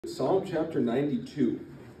Psalm chapter 92.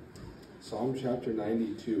 Psalm chapter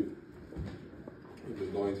 92. We've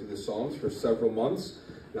been going through the Psalms for several months,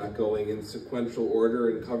 not going in sequential order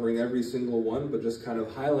and covering every single one, but just kind of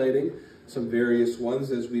highlighting some various ones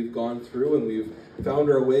as we've gone through, and we've found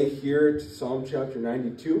our way here to Psalm chapter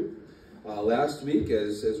 92. Last week,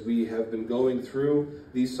 as we have been going through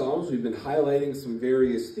these Psalms, we've been highlighting some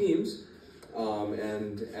various themes,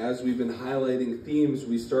 and as we've been highlighting themes,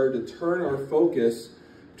 we started to turn our focus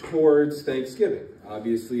towards Thanksgiving.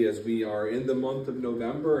 Obviously, as we are in the month of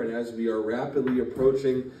November and as we are rapidly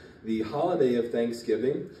approaching the holiday of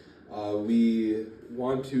Thanksgiving, we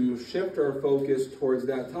want to shift our focus towards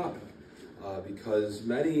that topic because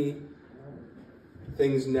many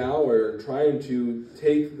things now are trying to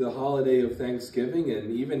take the holiday of Thanksgiving and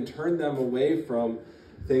even turn them away from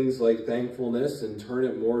things like thankfulness and turn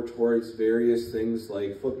it more towards various things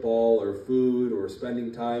like football or food or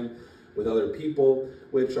spending time with other people,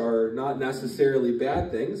 which are not necessarily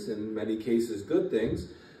bad things, in many cases good things,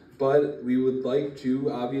 but we would like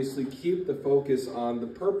to obviously keep the focus on the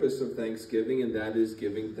purpose of Thanksgiving, and that is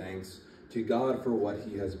giving thanks to God for what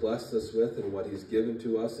He has blessed us with and what He's given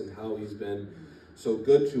to us and how He's been so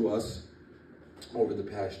good to us over the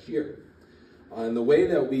past year. And the way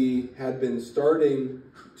that we had been starting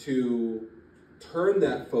to turn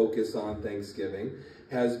that focus on Thanksgiving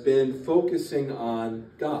has been focusing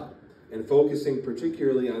on God, and focusing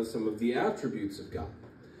particularly on some of the attributes of God.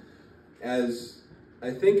 As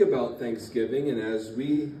I think about Thanksgiving and as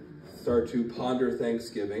we start to ponder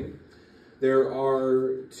Thanksgiving, there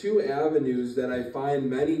are two avenues that I find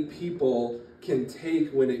many people can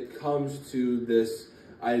take when it comes to this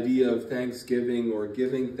idea of Thanksgiving or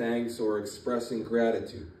giving thanks or expressing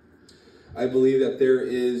gratitude. I believe that there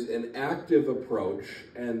is an active approach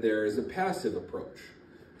and there is a passive approach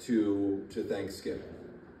to Thanksgiving.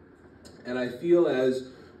 And I feel as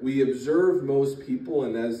we observe most people,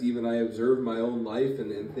 and as even I observe my own life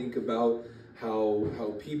and think about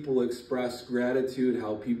how people express gratitude,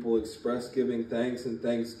 how people express giving thanks and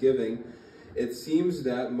thanksgiving, it seems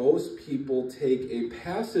that most people take a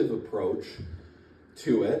passive approach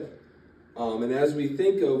to it. And as we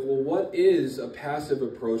think of, well, what is a passive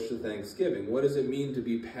approach to Thanksgiving? What does it mean to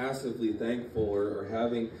be passively thankful or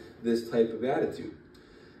having this type of attitude?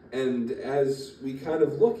 And as we kind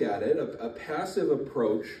of look at it, a passive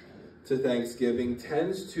approach to Thanksgiving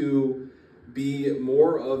tends to be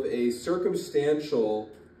more of a circumstantial,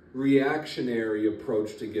 reactionary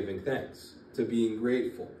approach to giving thanks, to being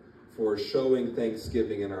grateful, for showing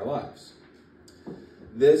thanksgiving in our lives.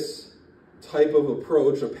 This type of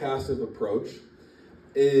approach, a passive approach,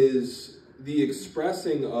 is the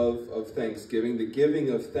expressing of thanksgiving, the giving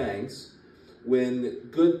of thanks, when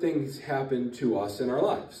good things happen to us in our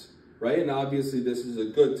lives, right? And obviously this is a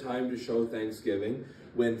good time to show thanksgiving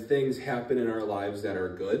when things happen in our lives that are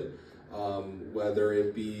good, whether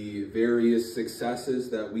it be various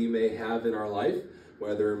successes that we may have in our life,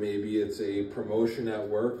 whether maybe it's a promotion at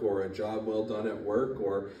work or a job well done at work,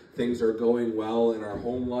 or things are going well in our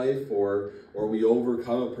home life, or we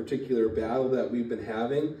overcome a particular battle that we've been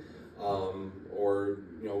having, or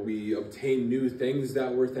we obtain new things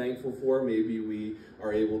that we're thankful for. Maybe we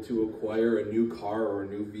are able to acquire a new car or a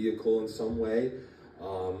new vehicle in some way,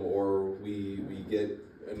 or we get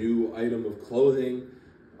a new item of clothing,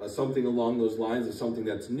 something along those lines of something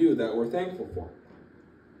that's new that we're thankful for.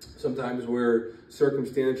 Sometimes we're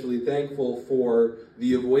circumstantially thankful for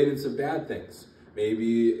the avoidance of bad things.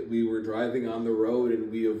 Maybe we were driving on the road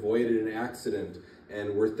and we avoided an accident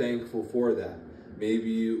and we're thankful for that.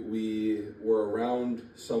 Maybe we were around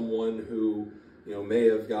someone who may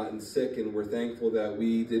have gotten sick and we're thankful that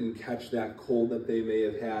we didn't catch that cold that they may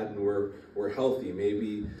have had and we're healthy.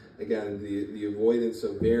 Maybe, again, the avoidance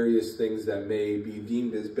of various things that may be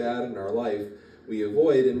deemed as bad in our life, we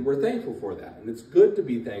avoid, and we're thankful for that. And it's good to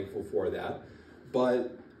be thankful for that.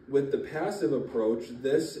 But with the passive approach,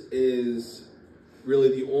 this is really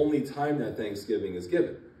the only time that Thanksgiving is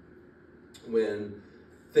given. When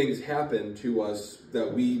things happen to us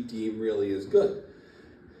that we deem really as good.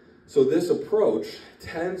 So this approach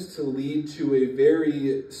tends to lead to a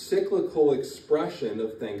very cyclical expression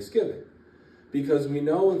of Thanksgiving, because we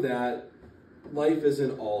know that life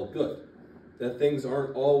isn't all good, that things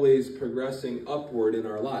aren't always progressing upward in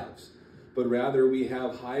our lives, but rather we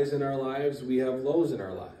have highs in our lives, we have lows in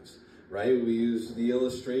our lives, right? We use the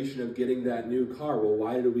illustration of getting that new car. Well,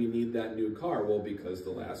 why do we need that new car? Well, because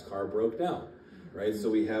the last car broke down. Right, so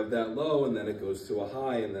we have that low, and then it goes to a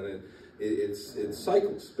high, and then it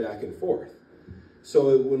cycles back and forth.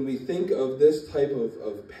 So when we think of this type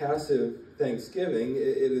of passive Thanksgiving,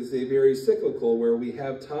 it is a very cyclical, where we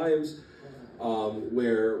have times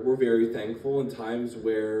where we're very thankful and times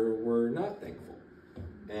where we're not thankful.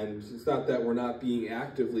 And it's not that we're not being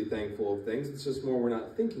actively thankful of things, it's just more we're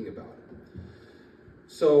not thinking about it.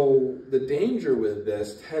 So the danger with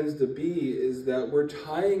this tends to be is that we're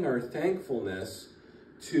tying our thankfulness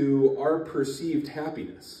to our perceived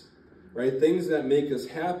happiness, right? Things that make us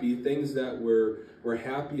happy, things that we're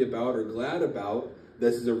happy about or glad about,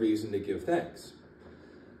 this is a reason to give thanks.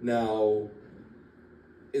 Now,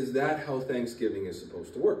 is that how Thanksgiving is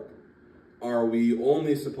supposed to work? Are we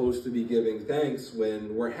only supposed to be giving thanks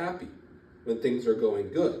when we're happy, when things are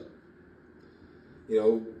going good? You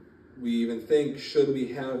know, we even think, should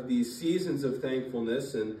we have these seasons of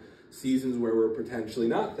thankfulness and seasons where we're potentially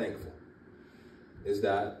not thankful? Is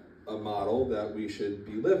that a model that we should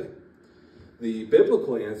be living? The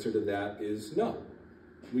biblical answer to that is no.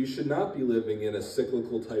 We should not be living in a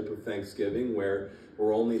cyclical type of Thanksgiving where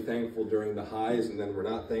we're only thankful during the highs and then we're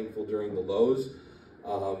not thankful during the lows.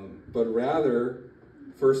 But rather,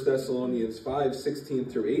 1 Thessalonians 5:16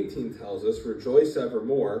 through 18 tells us, rejoice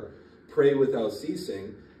evermore, pray without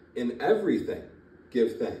ceasing, in everything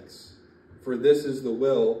give thanks, for this is the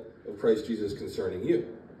will of Christ Jesus concerning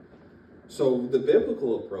you. So the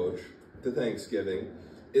biblical approach to Thanksgiving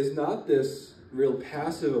is not this real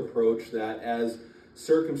passive approach that as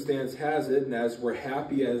circumstance has it, and as we're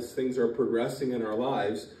happy as things are progressing in our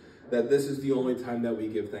lives, that this is the only time that we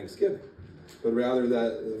give thanksgiving. But rather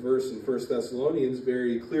that the verse in 1 Thessalonians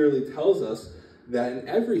very clearly tells us that in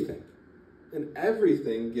everything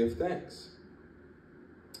give thanks.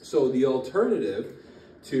 So the alternative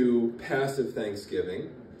to passive thanksgiving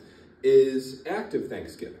is active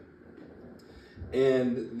thanksgiving.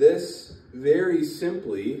 And this, very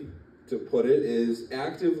simply to put it, is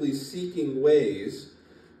actively seeking ways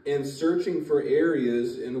and searching for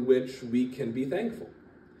areas in which we can be thankful.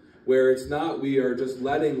 Where it's not we are just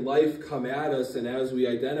letting life come at us, and as we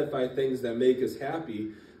identify things that make us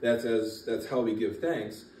happy, that's how we give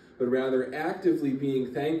thanks, but rather actively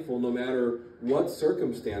being thankful no matter what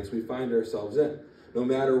circumstance we find ourselves in. No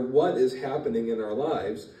matter what is happening in our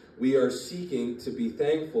lives, we are seeking to be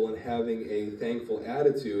thankful and having a thankful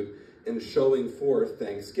attitude and showing forth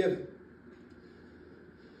thanksgiving.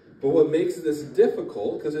 But what makes this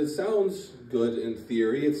difficult, because it sounds good in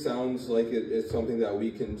theory, it sounds like it's something that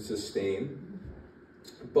we can sustain,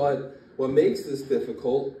 but what makes this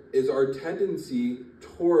difficult is our tendency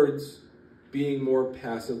towards being more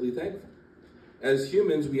passively thankful. As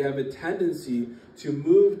humans, we have a tendency to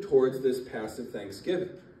move towards this passive thanksgiving.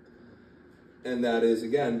 And that is,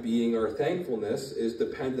 again, being our thankfulness is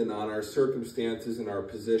dependent on our circumstances and our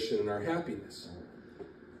position and our happiness.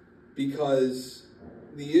 Because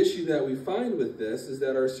the issue that we find with this is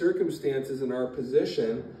that our circumstances and our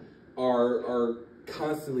position are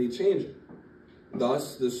constantly changing.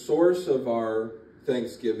 Thus, the source of our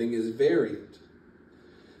thanksgiving is varied.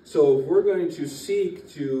 So if we're going to seek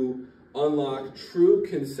to unlock true,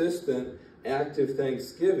 consistent, active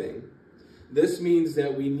thanksgiving, this means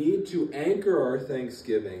that we need to anchor our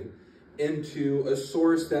thanksgiving into a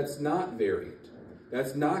source that's not varied,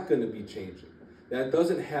 that's not going to be changing, that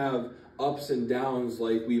doesn't have ups and downs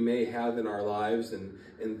like we may have in our lives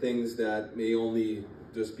and things that may only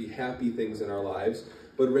just be happy things in our lives,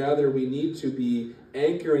 but rather we need to be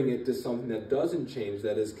anchoring it to something that doesn't change,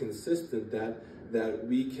 that is consistent, that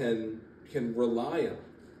we can rely on.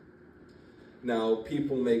 Now,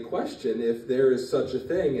 people may question if there is such a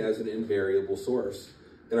thing as an invariable source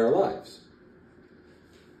in our lives.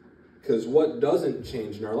 Because what doesn't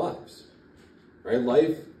change in our lives? Right?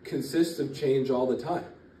 Life consists of change all the time.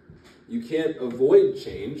 You can't avoid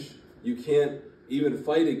change. You can't even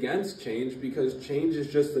fight against change, because change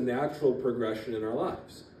is just the natural progression in our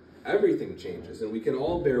lives. Everything changes, and we can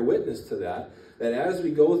all bear witness to that as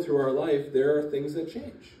we go through our life, there are things that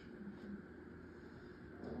change.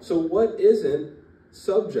 So what isn't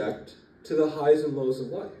subject to the highs and lows of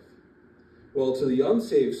life? Well, to the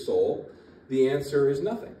unsaved soul, the answer is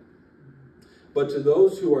nothing. But to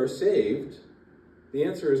those who are saved, the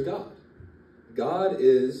answer is God. God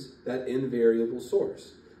is that invariable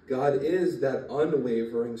source. God is that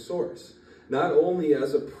unwavering source. Not only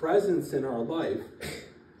as a presence in our life,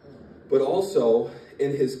 but also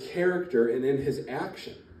in his character and in his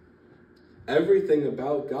action. Everything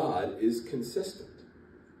about God is consistent.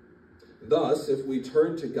 Thus, if we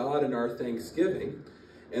turn to God in our thanksgiving,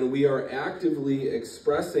 and we are actively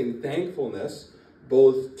expressing thankfulness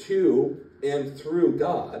both to and through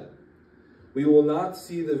God, we will not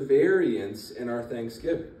see the variance in our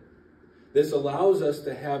thanksgiving. This allows us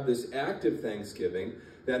to have this active thanksgiving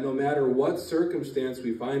that no matter what circumstance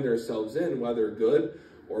we find ourselves in, whether good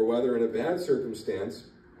or whether in a bad circumstance,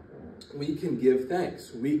 we can give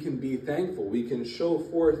thanks. We can be thankful. We can show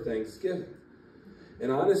forth thanksgiving.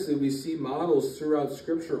 And honestly, we see models throughout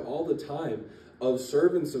Scripture all the time of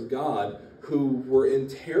servants of God who were in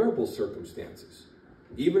terrible circumstances,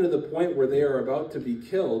 even to the point where they are about to be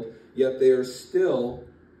killed, yet they are still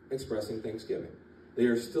expressing thanksgiving. They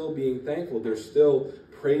are still being thankful. They're still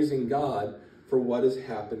praising God for what is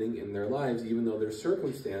happening in their lives, even though their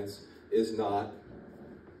circumstance is not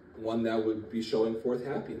one that would be showing forth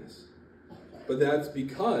happiness. But that's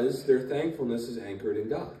because their thankfulness is anchored in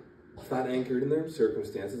God. It's not anchored in their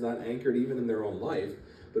circumstances, not anchored even in their own life,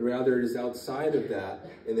 but rather it is outside of that,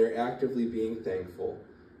 and they're actively being thankful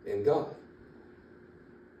in God.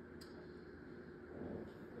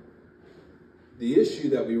 The issue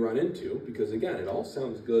that we run into, because again, it all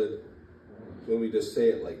sounds good when we just say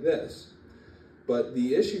it like this, but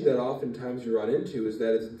the issue that oftentimes you run into is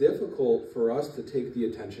that it's difficult for us to take the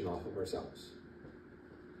attention off of ourselves.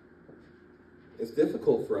 It's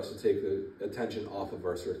difficult for us to take the attention off of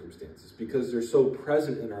our circumstances because they're so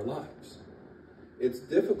present in our lives. It's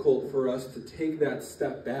difficult for us to take that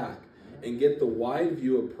step back and get the wide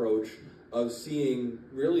view approach of seeing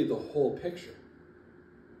really the whole picture.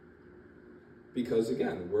 Because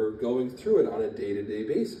again, we're going through it on a day-to-day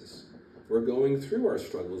basis. We're going through our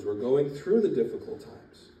struggles. We're going through the difficult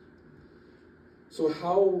times. So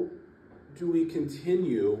how do we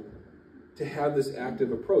continue to have this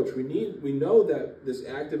active approach? We know that this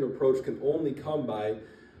active approach can only come by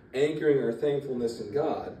anchoring our thankfulness in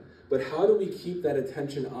God. But how do we keep that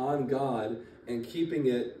attention on God and keeping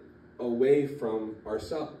it away from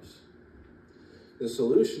ourselves? The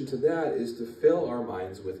solution to that is to fill our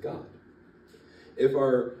minds with God. If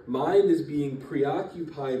our mind is being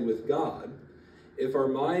preoccupied with God, if our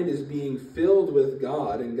mind is being filled with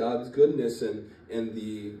God and God's goodness and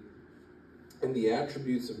the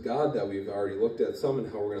attributes of God that we've already looked at some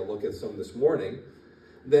and how we're going to look at some this morning,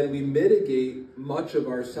 then we mitigate much of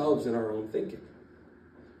ourselves in our own thinking.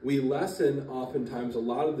 We lessen oftentimes a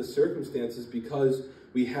lot of the circumstances because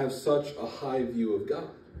we have such a high view of God.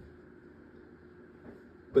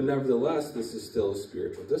 But nevertheless, this is still a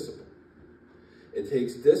spiritual discipline. It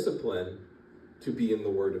takes discipline to be in the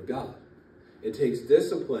Word of God. It takes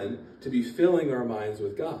discipline to be filling our minds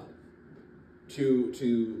with God.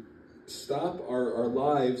 To stop our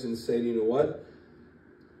lives and say, you know what?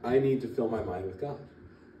 I need to fill my mind with God.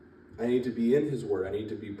 I need to be in His Word. I need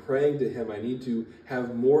to be praying to Him. I need to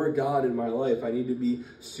have more God in my life. I need to be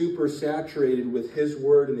super saturated with His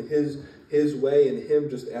Word and His way and Him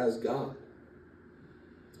just as God.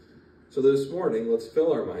 So this morning, let's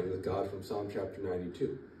fill our mind with God from Psalm chapter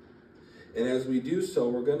 92. And as we do so,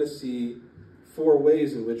 we're going to see 4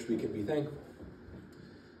 ways in which we can be thankful.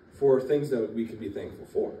 4 things that we can be thankful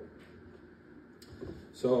for.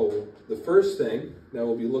 So the first thing that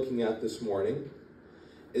we'll be looking at this morning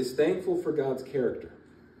is thankful for God's character.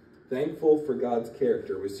 Thankful for God's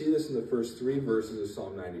character. We see this in the first 3 verses of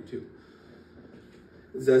Psalm 92.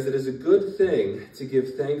 It says, "It is a good thing to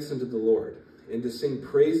give thanks unto the Lord, and to sing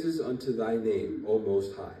praises unto thy name, O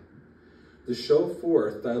Most High, to show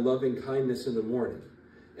forth thy loving kindness in the morning,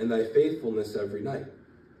 and thy faithfulness every night,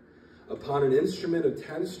 upon an instrument of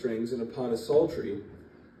 10 strings, and upon a psaltery,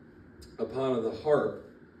 upon the harp,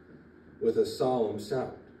 with a solemn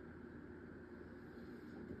sound."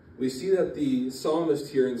 We see that the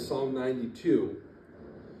psalmist here in Psalm 92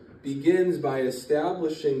 begins by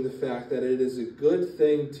establishing the fact that it is a good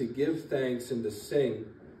thing to give thanks and to sing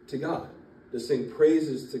to God, to sing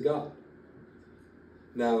praises to God.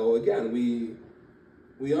 Now, again,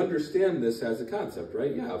 we understand this as a concept,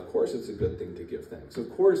 right? Yeah, of course it's a good thing to give thanks.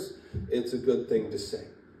 Of course it's a good thing to sing.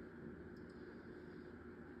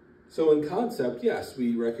 So in concept, yes,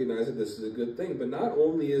 we recognize that this is a good thing, but not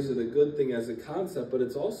only is it a good thing as a concept, but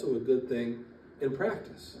it's also a good thing in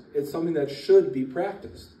practice. It's something that should be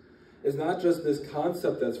practiced. It's not just this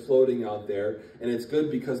concept that's floating out there, and it's good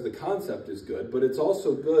because the concept is good, but it's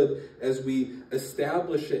also good as we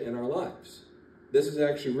establish it in our lives. This is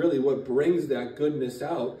actually really what brings that goodness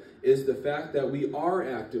out, is the fact that we are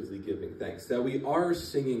actively giving thanks, that we are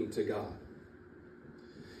singing to God.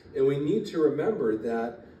 And we need to remember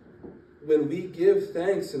that when we give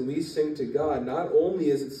thanks and we sing to God, not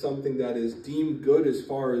only is it something that is deemed good as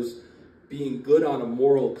far as being good on a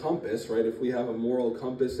moral compass, right? If we have a moral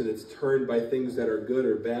compass and it's turned by things that are good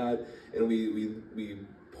or bad, and we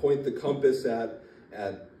point the compass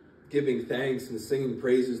at giving thanks and singing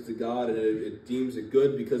praises to God, and it deems it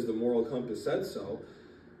good because the moral compass said so.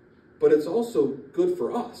 But it's also good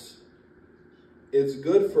for us. It's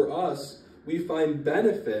good for us. We find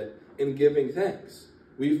benefit in giving thanks.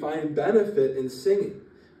 We find benefit in singing.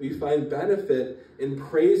 We find benefit in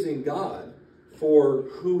praising God for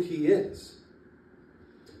who he is.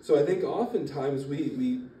 So I think oftentimes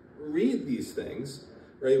we read these things,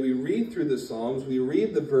 right? We read through the Psalms, we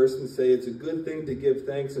read the verse and say it's a good thing to give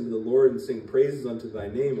thanks unto the Lord and sing praises unto thy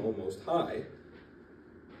name, O Most High.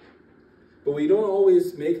 But we don't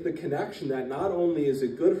always make the connection that not only is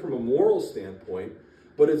it good from a moral standpoint,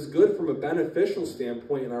 but it's good from a beneficial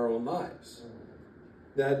standpoint in our own lives.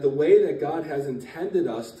 That the way that God has intended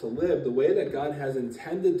us to live, the way that God has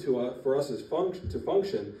intended for us to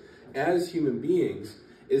function as human beings,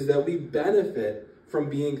 is that we benefit from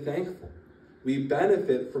being thankful. We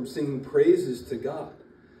benefit from singing praises to God.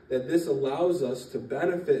 That this allows us to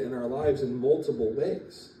benefit in our lives in multiple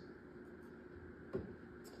ways.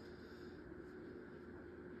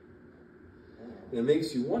 And it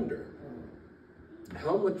makes you wonder,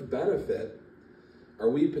 how much benefit are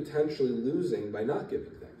we potentially losing by not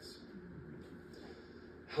giving thanks?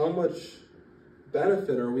 How much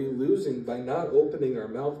benefit are we losing by not opening our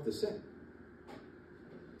mouth to sing?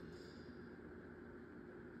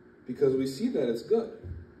 Because we see that it's good.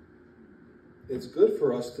 It's good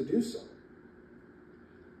for us to do so.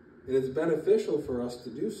 And it's beneficial for us to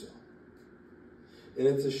do so. And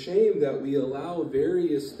it's a shame that we allow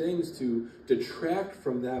various things to detract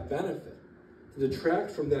from that benefit, to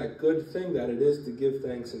detract from that good thing that it is to give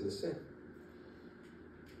thanks and to sing.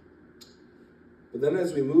 But then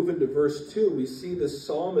as we move into verse 2, we see the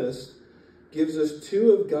psalmist gives us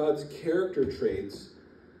two of God's character traits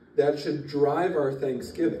that should drive our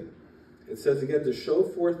thanksgiving. It says again, to show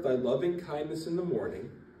forth thy loving kindness in the morning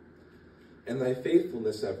and thy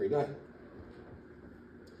faithfulness every night.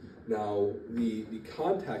 Now, the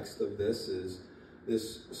context of this is,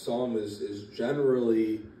 this psalm is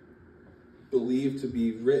generally believed to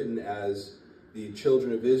be written as the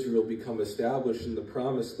children of Israel become established in the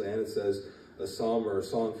promised land. It says a psalm or a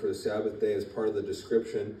song for the Sabbath day as part of the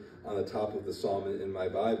description on the top of the psalm in my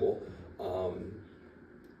Bible.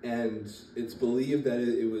 And it's believed that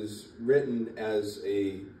it was written as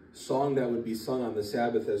a song that would be sung on the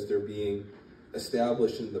Sabbath as they're being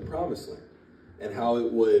established in the promised land, and how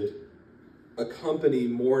it would accompany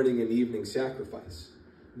morning and evening sacrifice.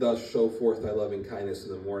 Thus show forth thy loving kindness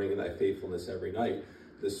in the morning and thy faithfulness every night.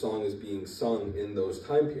 This song is being sung in those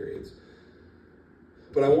time periods.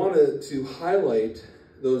 But I wanted to highlight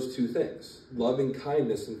those two things, loving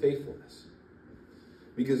kindness and faithfulness,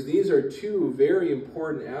 because these are two very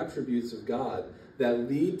important attributes of God that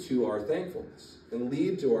lead to our thankfulness and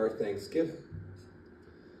lead to our thanksgiving.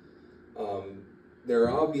 There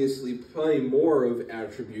are obviously plenty more of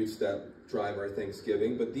attributes that drive our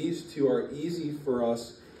thanksgiving, but these two are easy for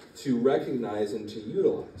us to recognize and to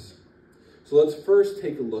utilize. So let's first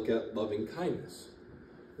take a look at loving kindness.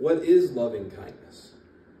 What is loving kindness?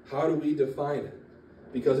 How do we define it?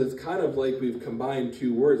 Because it's kind of like we've combined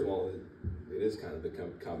two words. Well, it is kind of the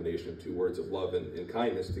combination of two words of love and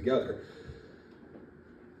kindness together.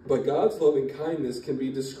 But God's loving kindness can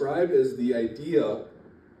be described as the idea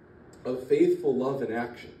of faithful love in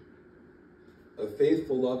action. Of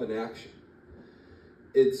faithful love in action.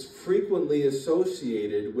 It's frequently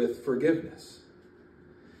associated with forgiveness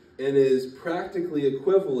and is practically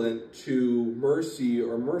equivalent to mercy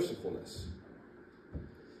or mercifulness.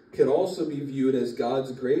 Can also be viewed as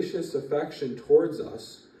God's gracious affection towards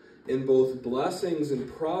us in both blessings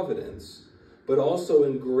and providence, but also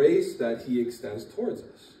in grace that he extends towards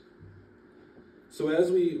us. So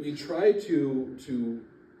as we try to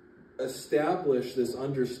establish this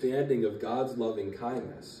understanding of God's loving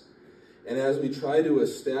kindness, and as we try to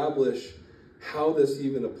establish how this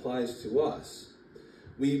even applies to us,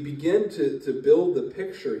 we begin to build the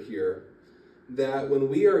picture here that when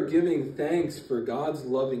we are giving thanks for God's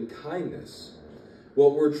loving kindness,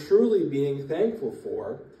 what we're truly being thankful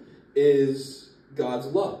for is God's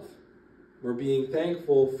love. We're being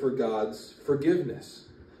thankful for God's forgiveness.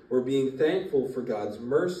 We're being thankful for God's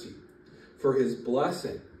mercy, for his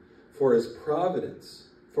blessing, for his providence,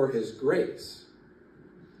 for his grace.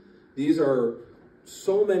 These are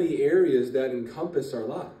so many areas that encompass our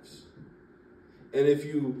lives. And if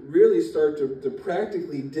you really start to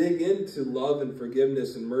practically dig into love and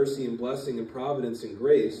forgiveness and mercy and blessing and providence and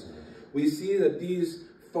grace, we see that these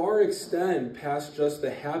far extend past just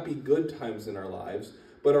the happy good times in our lives,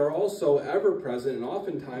 but are also ever present and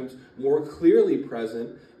oftentimes more clearly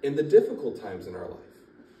present in the difficult times in our life.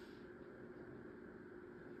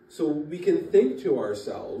 So we can think to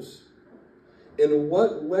ourselves, in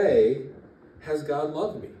what way has God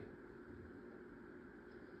loved me?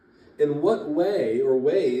 In what way or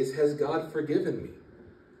ways has God forgiven me?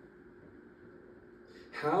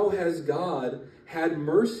 How has God had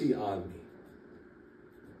mercy on me?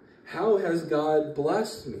 How has God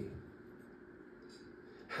blessed me?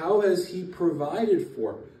 How has he provided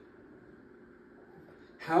for me?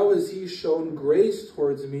 How has he shown grace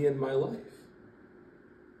towards me in my life?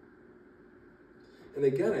 And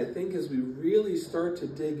again, I think as we really start to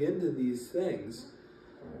dig into these things,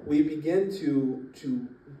 we begin to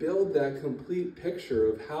build that complete picture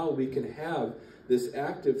of how we can have this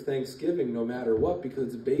active thanksgiving no matter what,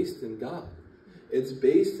 because it's based in God. It's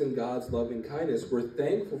based in God's loving kindness. We're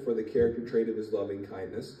thankful for the character trait of his loving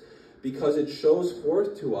kindness because it shows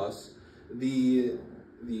forth to us the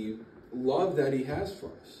love that he has for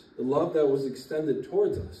us, the love that was extended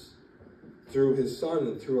towards us through his Son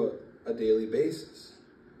and through a daily basis.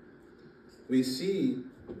 We see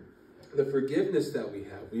the forgiveness that we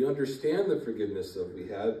have. We understand the forgiveness that we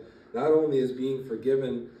have, not only as being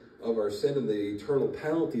forgiven of our sin and the eternal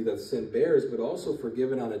penalty that sin bears, but also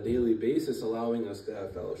forgiven on a daily basis, allowing us to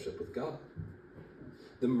have fellowship with God.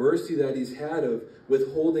 The mercy that he's had of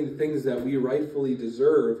withholding things that we rightfully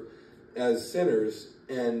deserve as sinners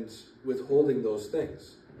and withholding those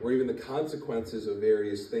things, or even the consequences of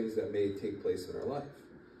various things that may take place in our life.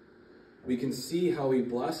 We can see how he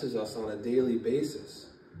blesses us on a daily basis,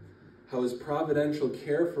 how his providential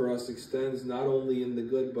care for us extends not only in the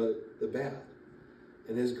good but the bad,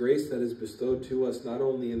 and his grace that is bestowed to us not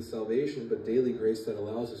only in salvation but daily grace that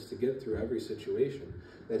allows us to get through every situation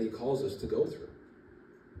that he calls us to go through.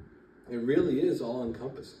 It really is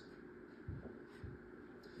all-encompassing.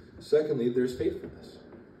 Secondly, there's faithfulness.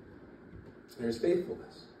 There's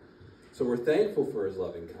faithfulness. So we're thankful for his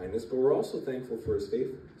loving kindness, but we're also thankful for his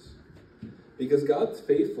faithfulness. Because God's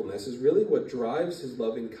faithfulness is really what drives his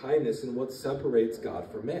loving kindness and what separates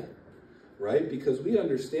God from man, right? Because we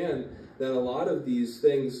understand that a lot of these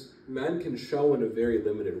things men can show in a very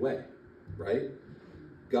limited way, right?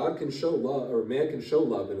 God can show love, or man can show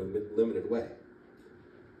love in a limited way.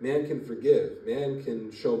 Man can forgive, man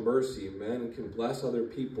can show mercy, man can bless other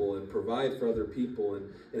people and provide for other people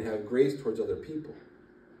and have grace towards other people.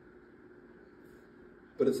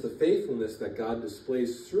 But it's the faithfulness that God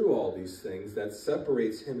displays through all these things that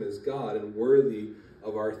separates him as God and worthy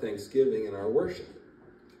of our thanksgiving and our worship.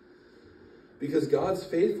 Because God's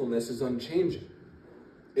faithfulness is unchanging.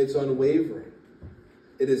 It's unwavering.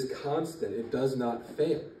 It is constant. It does not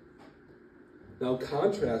fail. Now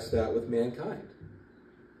contrast that with mankind.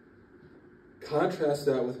 Contrast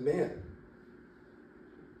that with man.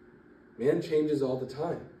 Man changes all the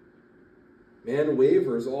time. Man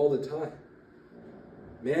wavers all the time.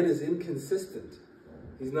 Man is inconsistent.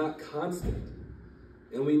 He's not constant.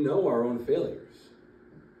 And we know our own failures.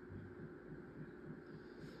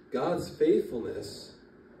 God's faithfulness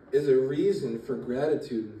is a reason for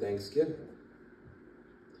gratitude and thanksgiving.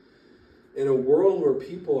 In a world where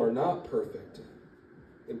people are not perfect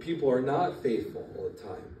and people are not faithful all the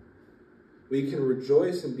time, we can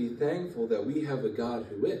rejoice and be thankful that we have a God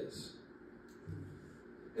who is.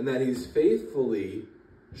 And that he's faithfully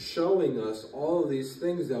showing us all of these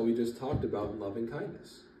things that we just talked about in loving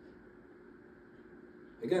kindness.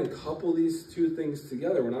 Again, couple these two things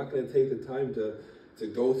together. We're not going to take the time to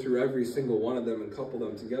go through every single one of them and couple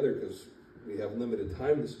them together because we have limited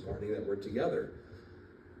time this morning that we're together.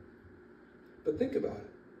 But think about it.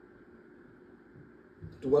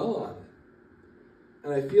 Dwell on it.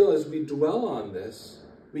 And I feel as we dwell on this,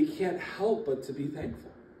 we can't help but to be thankful.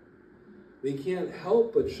 We can't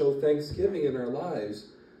help but show thanksgiving in our lives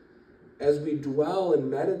as we dwell and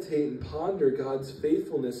meditate and ponder God's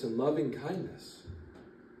faithfulness and loving kindness.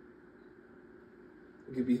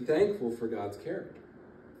 We can be thankful for God's character.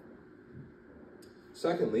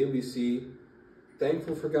 Secondly, we see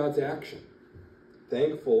thankful for God's action.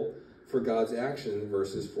 Thankful for God's action in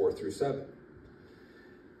verses 4 through 7.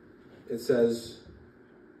 It says,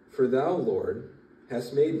 "For thou, Lord,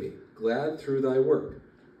 hast made me glad through thy work.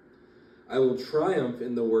 I will triumph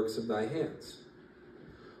in the works of thy hands.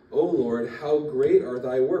 O Lord, how great are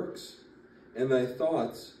thy works, and thy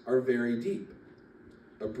thoughts are very deep.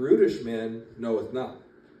 A brutish man knoweth not,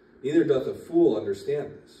 neither doth a fool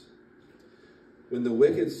understand this. When the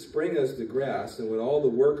wicked spring as the grass, and when all the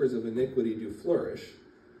workers of iniquity do flourish,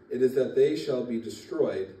 it is that they shall be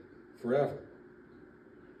destroyed forever."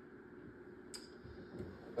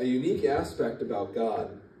 A unique aspect about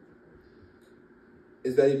God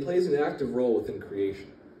is that he plays an active role within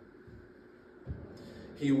creation.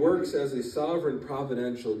 He works as a sovereign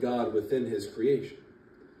providential God within his creation.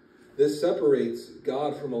 This separates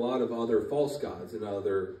God from a lot of other false gods and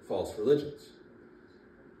other false religions.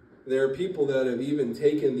 There are people that have even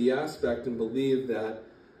taken the aspect and believe that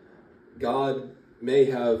God may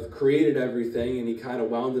have created everything and he kind of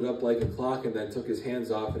wound it up like a clock and then took his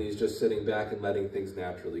hands off and he's just sitting back and letting things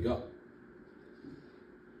naturally go.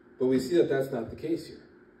 But we see that that's not the case here.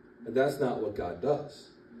 And that's not what God does.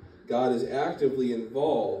 God is actively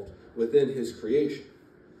involved within his creation.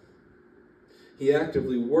 He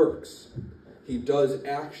actively works. He does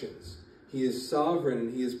actions. He is sovereign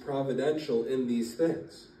and he is providential in these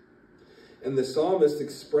things. And the psalmist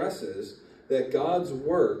expresses that God's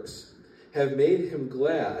works have made him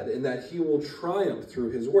glad and that he will triumph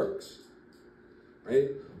through his works. Right?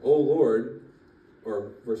 O Lord,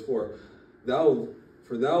 or verse 4,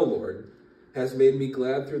 For thou, Lord, hast made me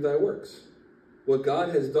glad through thy works. What God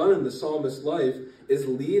has done in the psalmist's life is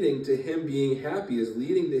leading to him being happy, is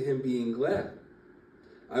leading to him being glad.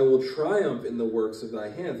 I will triumph in the works of thy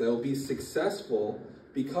hands. I will be successful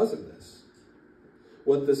because of this.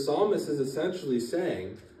 What the psalmist is essentially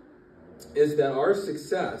saying is that our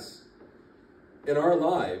success in our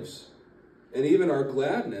lives, and even our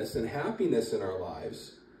gladness and happiness in our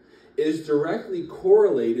lives, is directly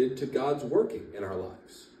correlated to God's working in our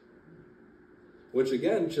lives. Which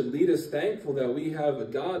again should lead us thankful that we have a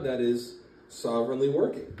God that is sovereignly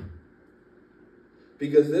working.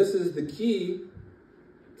 Because this is the key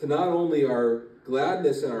to not only our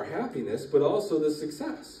gladness and our happiness, but also the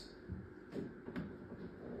success.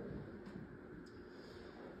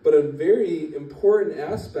 But a very important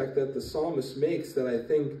aspect that the psalmist makes that I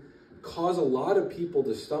think cause a lot of people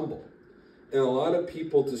to stumble and a lot of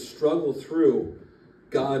people to struggle through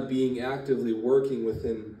God being actively working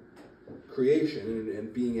within creation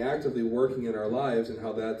and being actively working in our lives and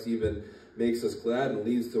how that's even makes us glad and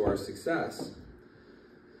leads to our success,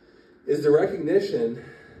 is the recognition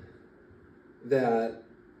that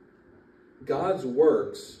God's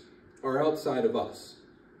works are outside of us.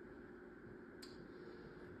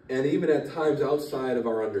 And even at times outside of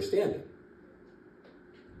our understanding.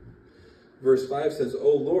 Verse 5 says,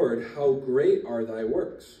 O Lord, how great are thy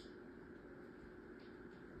works,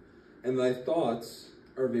 and thy thoughts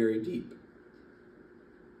are very deep.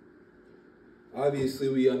 Obviously,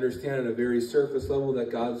 we understand at a very surface level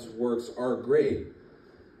that God's works are great.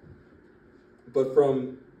 But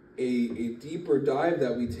from a deeper dive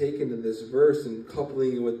that we take into this verse and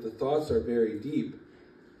coupling it with the thoughts are very deep,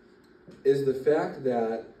 is the fact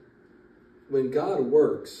that when God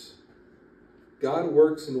works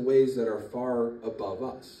in ways that are far above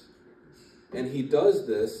us. And he does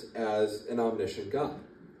this as an omniscient God,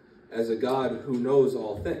 as a God who knows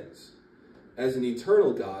all things, as an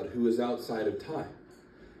eternal God who is outside of time,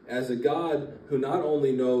 as a God who not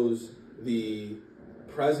only knows the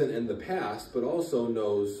present and the past, but also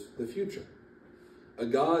knows the future. A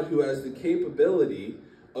God who has the capability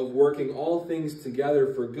of working all things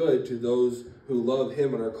together for good to those who love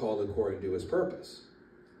him and are called according to his purpose.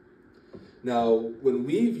 Now, when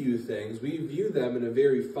we view things, we view them in a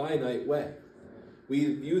very finite way.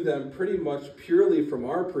 We view them pretty much purely from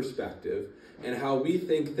our perspective and how we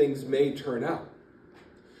think things may turn out.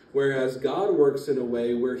 Whereas God works in a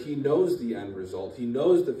way where he knows the end result, he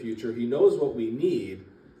knows the future, he knows what we need,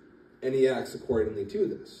 and he acts accordingly to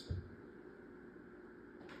this.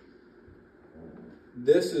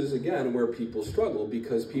 This is, again, where people struggle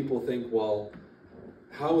because people think, well,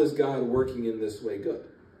 how is God working in this way good?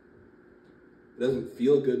 It doesn't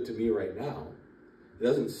feel good to me right now. It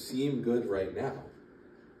doesn't seem good right now.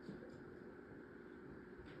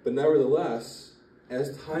 But nevertheless,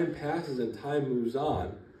 as time passes and time moves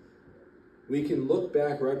on, we can look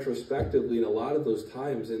back retrospectively in a lot of those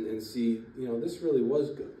times and see, this really was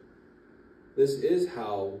good. This is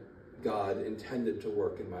how God intended to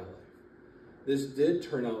work in my life. This did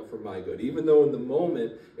turn out for my good. Even though in the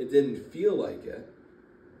moment it didn't feel like it,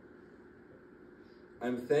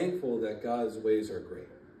 I'm thankful that God's ways are great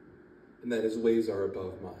and that his ways are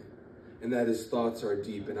above mine and that his thoughts are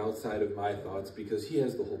deep and outside of my thoughts because he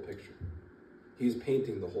has the whole picture. He's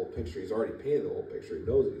painting the whole picture. He's already painted the whole picture. He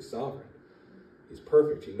knows he's sovereign. He's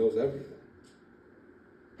perfect. He knows everything.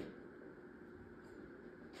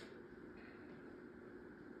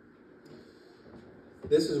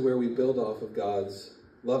 This is where we build off of God's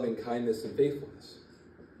loving kindness and faithfulness.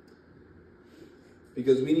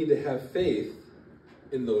 Because we need to have faith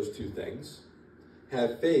in those two things.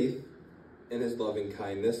 Have faith in his loving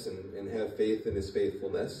kindness and have faith in his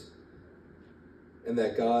faithfulness. And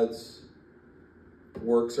that God's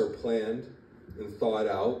works are planned and thought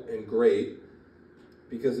out and great.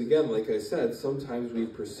 Because again, like I said, sometimes we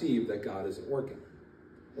perceive that God isn't working.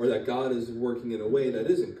 Or that God is working in a way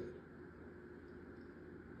that isn't good.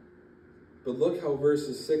 But look how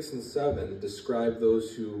verses 6 and 7 describe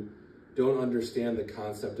those who don't understand the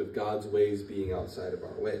concept of God's ways being outside of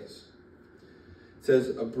our ways. It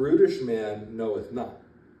says, a brutish man knoweth not,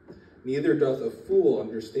 neither doth a fool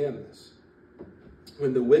understand this.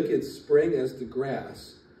 When the wicked spring as the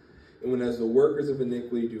grass, and when as the workers of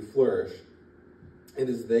iniquity do flourish, it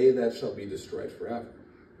is they that shall be destroyed forever.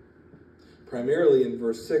 Primarily in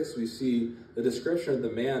verse 6, we see the description of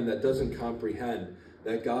the man that doesn't comprehend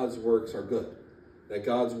that God's works are good. That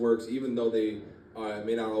God's works, even though they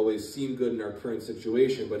may not always seem good in our current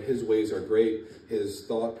situation, but his ways are great. His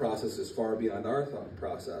thought process is far beyond our thought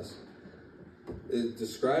process. It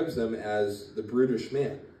describes them as the brutish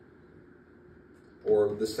man,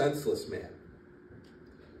 or the senseless man.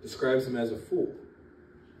 Describes him as a fool.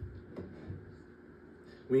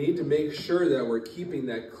 We need to make sure that we're keeping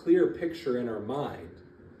that clear picture in our mind,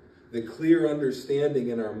 the clear understanding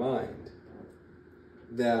in our mind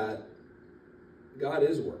that God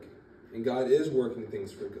is working, and God is working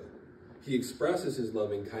things for good. He expresses his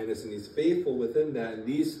loving kindness, and he's faithful within that, and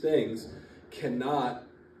these things cannot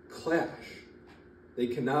clash. They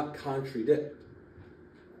cannot contradict,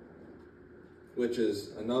 which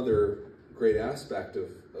is another great aspect of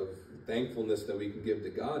thankfulness that we can give to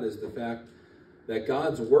God, is the fact that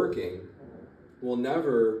God's working will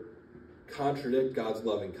never contradict God's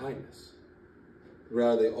loving kindness.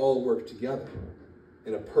 Rather, they all work together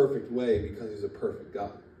in a perfect way because he's a perfect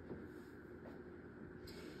God.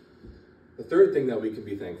 The third thing that we can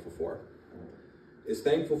be thankful for is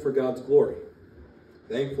thankful for God's glory.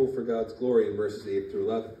 Thankful for God's glory in verses 8 through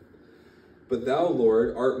 11. But thou,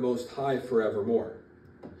 Lord, art most high forevermore.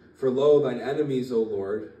 For lo, thine enemies, O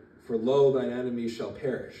Lord, for lo, thine enemies shall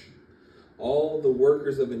perish. All the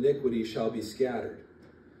workers of iniquity shall be scattered.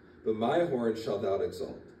 But my horn shalt thou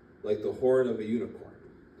exalt, like the horn of a unicorn.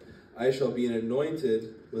 I shall be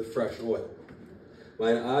anointed with fresh oil.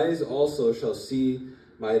 Mine eyes also shall see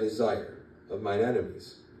my desire of mine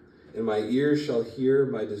enemies, and my ears shall hear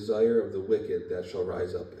my desire of the wicked that shall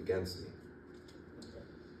rise up against me.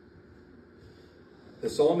 The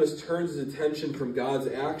psalmist turns his attention from God's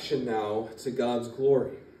action now to God's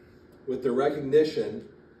glory, with the recognition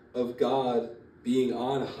of God being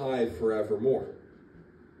on high forevermore,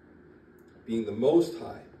 being the most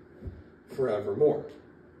high forevermore.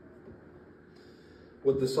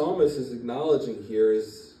 What the psalmist is acknowledging here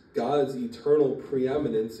is God's eternal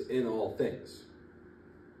preeminence in all things.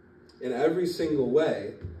 In every single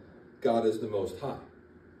way, God is the most high.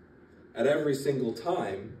 At every single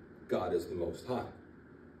time, God is the most high.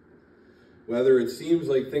 Whether it seems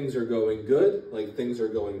like things are going good, like things are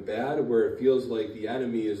going bad, where it feels like the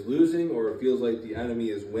enemy is losing or it feels like the enemy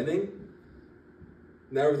is winning,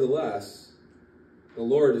 nevertheless, the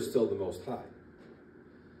Lord is still the most high.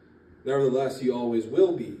 Nevertheless, he always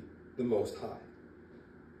will be the most high.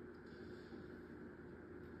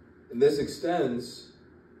 And this extends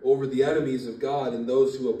over the enemies of God and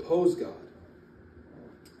those who oppose God.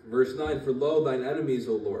 Verse 9, for lo, thine enemies,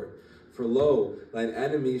 O Lord, for lo, thine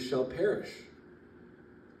enemies shall perish.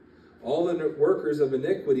 All the workers of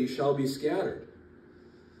iniquity shall be scattered.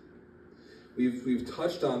 We've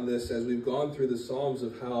touched on this as we've gone through the Psalms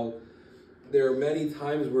of how there are many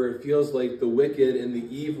times where it feels like the wicked and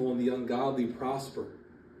the evil and the ungodly prosper.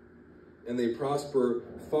 And they prosper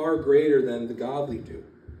far greater than the godly do.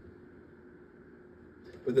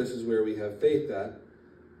 But this is where we have faith that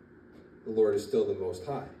the Lord is still the Most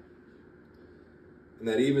High. And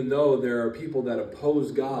that even though there are people that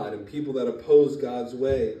oppose God and people that oppose God's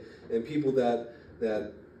way and people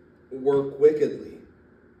that work wickedly,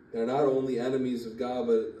 they're not only enemies of God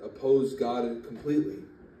but oppose God completely.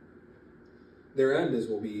 Their end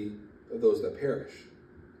will be of those that perish.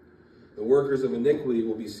 The workers of iniquity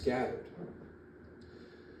will be scattered.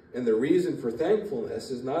 And the reason for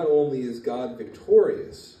thankfulness is not only is God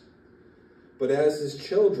victorious, but as his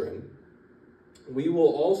children, we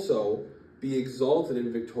will also be exalted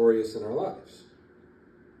and victorious in our lives.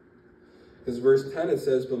 Because verse 10, it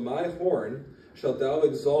says, but my horn shalt thou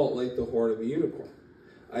exalt like the horn of a unicorn.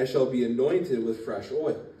 I shall be anointed with fresh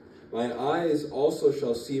oil. Mine eyes also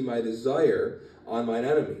shall see my desire on mine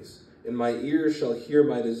enemies, and my ears shall hear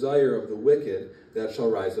my desire of the wicked that shall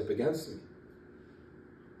rise up against me.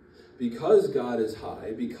 Because God is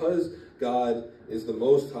high, because God is the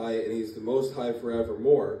Most High, and he's the Most High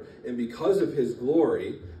forevermore, and because of his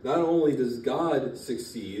glory, not only does God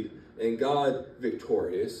succeed and God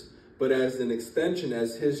victorious, but as an extension,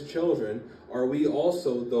 as his children, are we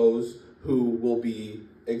also those who will be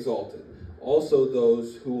exalted, also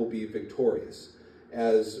those who will be victorious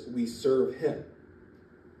as we serve him.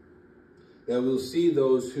 That we'll see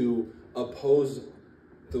those who oppose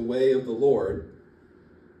the way of the Lord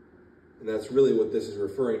And that's really what this is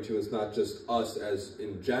referring to. It's not just us as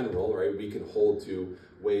in general, right? We can hold to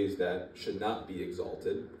ways that should not be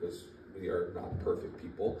exalted because we are not perfect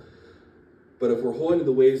people. But if we're holding to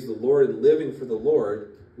the ways of the Lord and living for the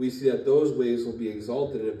Lord, we see that those ways will be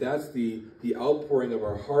exalted. And if that's the outpouring of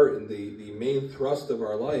our heart and the main thrust of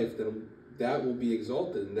our life, then that will be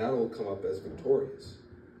exalted and that will come up as victorious.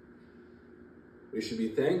 We should be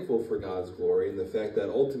thankful for God's glory and the fact that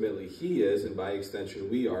ultimately He is, and by extension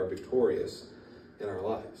we are, victorious in our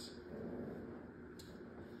lives.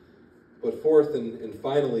 But fourth and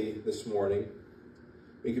finally this morning,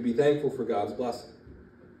 we could be thankful for God's blessing.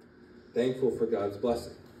 Thankful for God's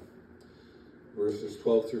blessing. Verses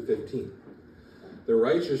 12 through 15. The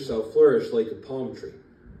righteous shall flourish like a palm tree.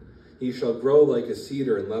 He shall grow like a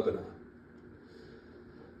cedar in Lebanon.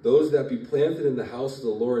 Those that be planted in the house of the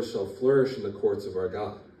Lord shall flourish in the courts of our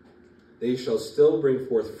God. They shall still bring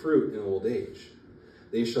forth fruit in old age.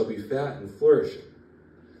 They shall be fat and flourishing.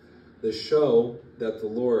 To show that the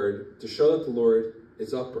Lord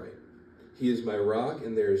is upright. He is my rock,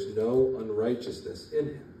 and there is no unrighteousness in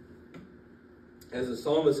him. As the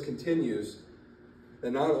psalmist continues,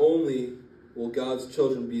 that not only will God's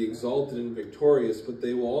children be exalted and victorious, but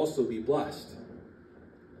they will also be blessed.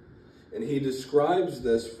 And he describes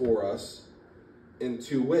this for us in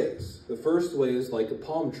two ways. The first way is like a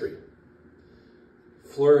palm tree.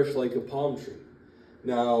 Flourish like a palm tree.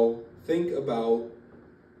 Now, think about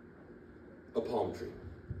a palm tree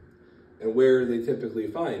and where they typically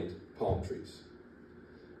find palm trees.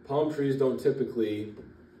 Palm trees don't typically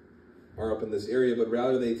are up in this area, but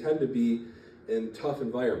rather they tend to be in tough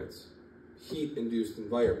environments, heat-induced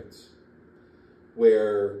environments,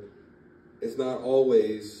 where it's not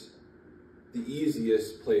always the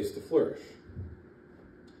easiest place to flourish.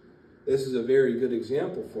 This is a very good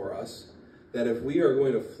example for us that if we are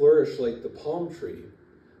going to flourish like the palm tree,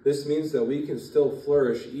 this means that we can still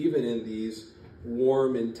flourish even in these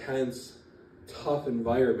warm, intense, tough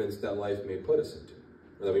environments that life may put us into,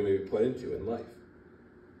 or that we may be put into in life.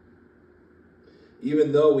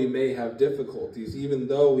 Even though we may have difficulties, even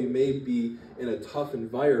though we may be in a tough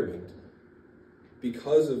environment,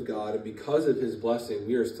 because of God and because of His blessing,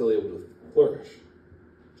 we are still able to flourish,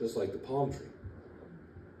 just like the palm tree.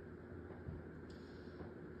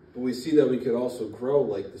 But we see that we could also grow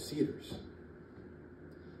like the cedars.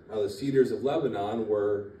 Now, the cedars of Lebanon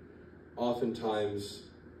were oftentimes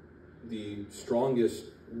the strongest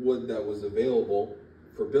wood that was available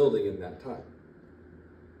for building in that time.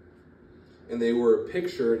 And they were a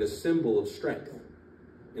picture and a symbol of strength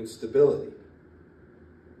and stability,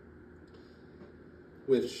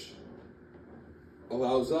 which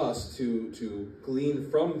allows us to glean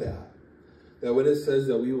from that when it says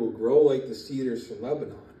that we will grow like the cedars from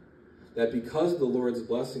Lebanon, that because of the Lord's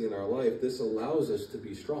blessing in our life, this allows us to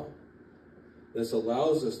be strong. This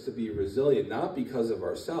allows us to be resilient, not because of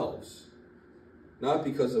ourselves, not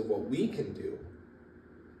because of what we can do,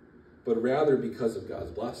 but rather because of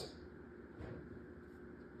God's blessing.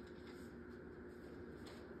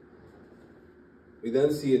 We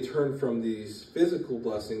then see a turn from these physical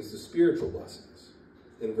blessings to spiritual blessings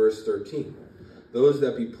in verse 13. Those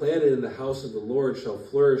that be planted in the house of the Lord shall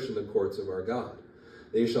flourish in the courts of our God.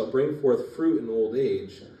 They shall bring forth fruit in old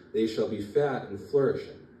age. They shall be fat and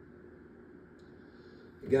flourishing.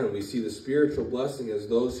 Again, we see the spiritual blessing as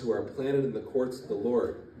those who are planted in the courts of the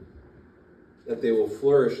Lord, that they will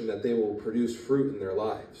flourish and that they will produce fruit in their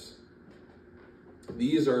lives.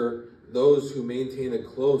 These are those who maintain a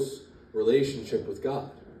close relationship with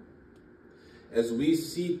God. As we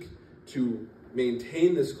seek to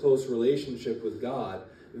maintain this close relationship with God,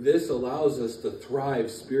 this allows us to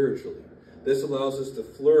thrive spiritually. This allows us to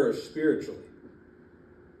flourish spiritually.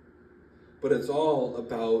 But it's all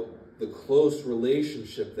about the close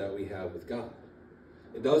relationship that we have with God.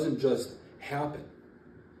 It doesn't just happen.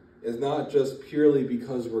 It's not just purely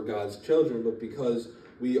because we're God's children, but because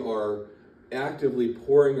we are actively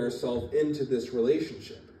pouring ourselves into this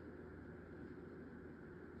relationship.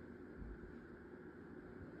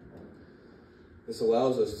 This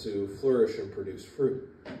allows us to flourish and produce fruit.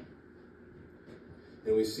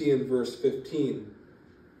 And we see in verse 15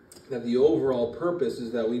 that the overall purpose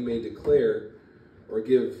is that we may declare or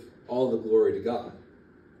give all the glory to God,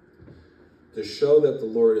 to show that the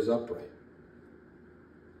Lord is upright,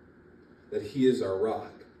 that He is our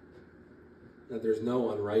rock, that there's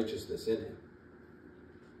no unrighteousness in Him.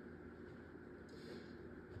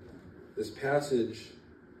 This passage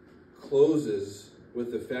closes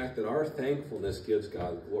with the fact that our thankfulness gives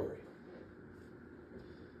God glory.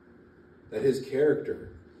 That His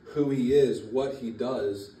character, who He is, what He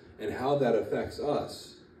does, and how that affects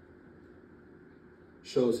us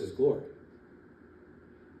shows his glory.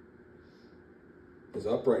 His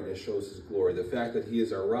uprightness shows his glory. The fact that he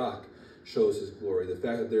is our rock shows his glory. The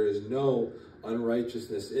fact that there is no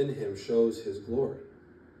unrighteousness in him shows his glory.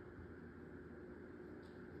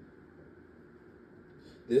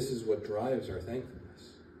 This is what drives our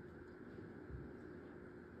thankfulness.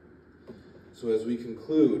 So as we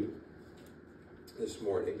conclude this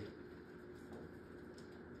morning,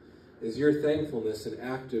 is your thankfulness an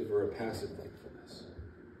active or a passive thankfulness?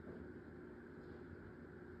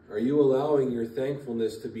 Are you allowing your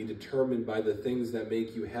thankfulness to be determined by the things that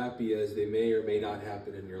make you happy as they may or may not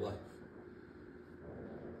happen in your life?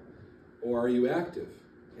 Or are you active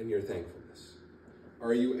in your thankfulness?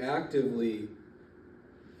 Are you actively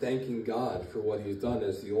thanking God for what he's done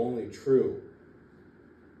as the only true,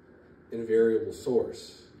 invariable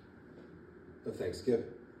source of thanksgiving?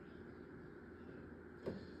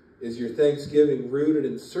 Is your thanksgiving rooted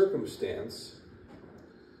in circumstance,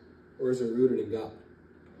 or is it rooted in God?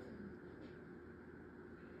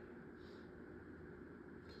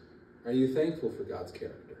 Are you thankful for God's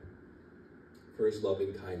character, for his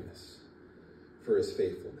loving kindness, for his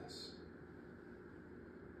faithfulness?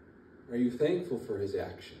 Are you thankful for his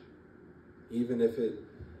action, even if it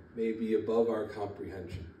may be above our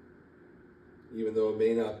comprehension, even though it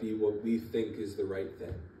may not be what we think is the right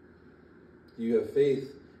thing? Do you have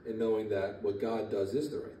faith in knowing that what God does is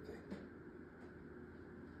the right thing?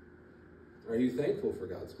 Are you thankful for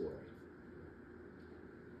God's glory?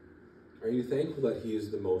 Are you thankful that he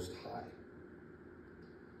is the Most High,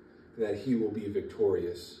 that he will be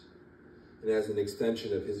victorious, and as an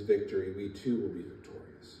extension of his victory, we too will be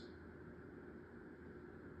victorious?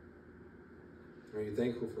 Are you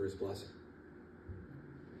thankful for his blessing?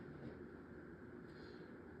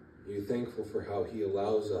 Are you thankful for how he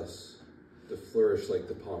allows us to flourish like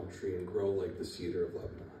the palm tree and grow like the cedar of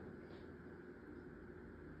Lebanon?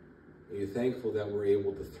 Are you thankful that we're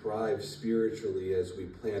able to thrive spiritually as we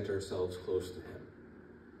plant ourselves close to him?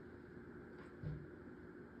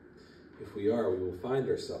 If we are, we will find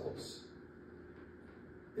ourselves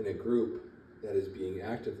in a group that is being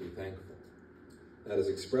actively thankful, that is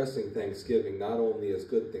expressing thanksgiving not only as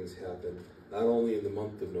good things happen, not only in the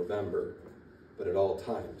month of November, but at all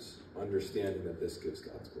times, understanding that this gives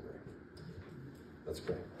God's glory. Let's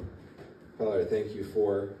pray. Father, I thank you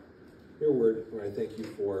for your word. Lord, I thank you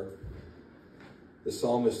for the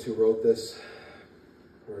psalmist who wrote this,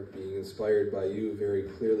 Lord, being inspired by you, very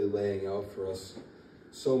clearly laying out for us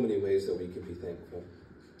so many ways that we can be thankful.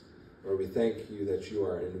 Lord, we thank you that you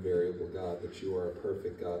are an invariable God, that you are a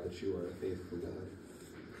perfect God, that you are a faithful God,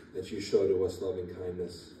 that you show to us loving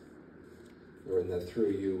kindness, Lord, and that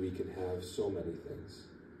through you we can have so many things.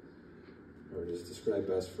 Lord, it is described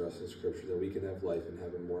best for us in Scripture that we can have life and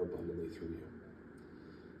have it more abundantly through you.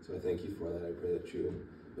 So I thank you for that. I pray that you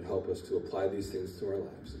would help us to apply these things to our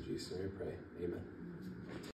lives. In Jesus' name I pray. Amen.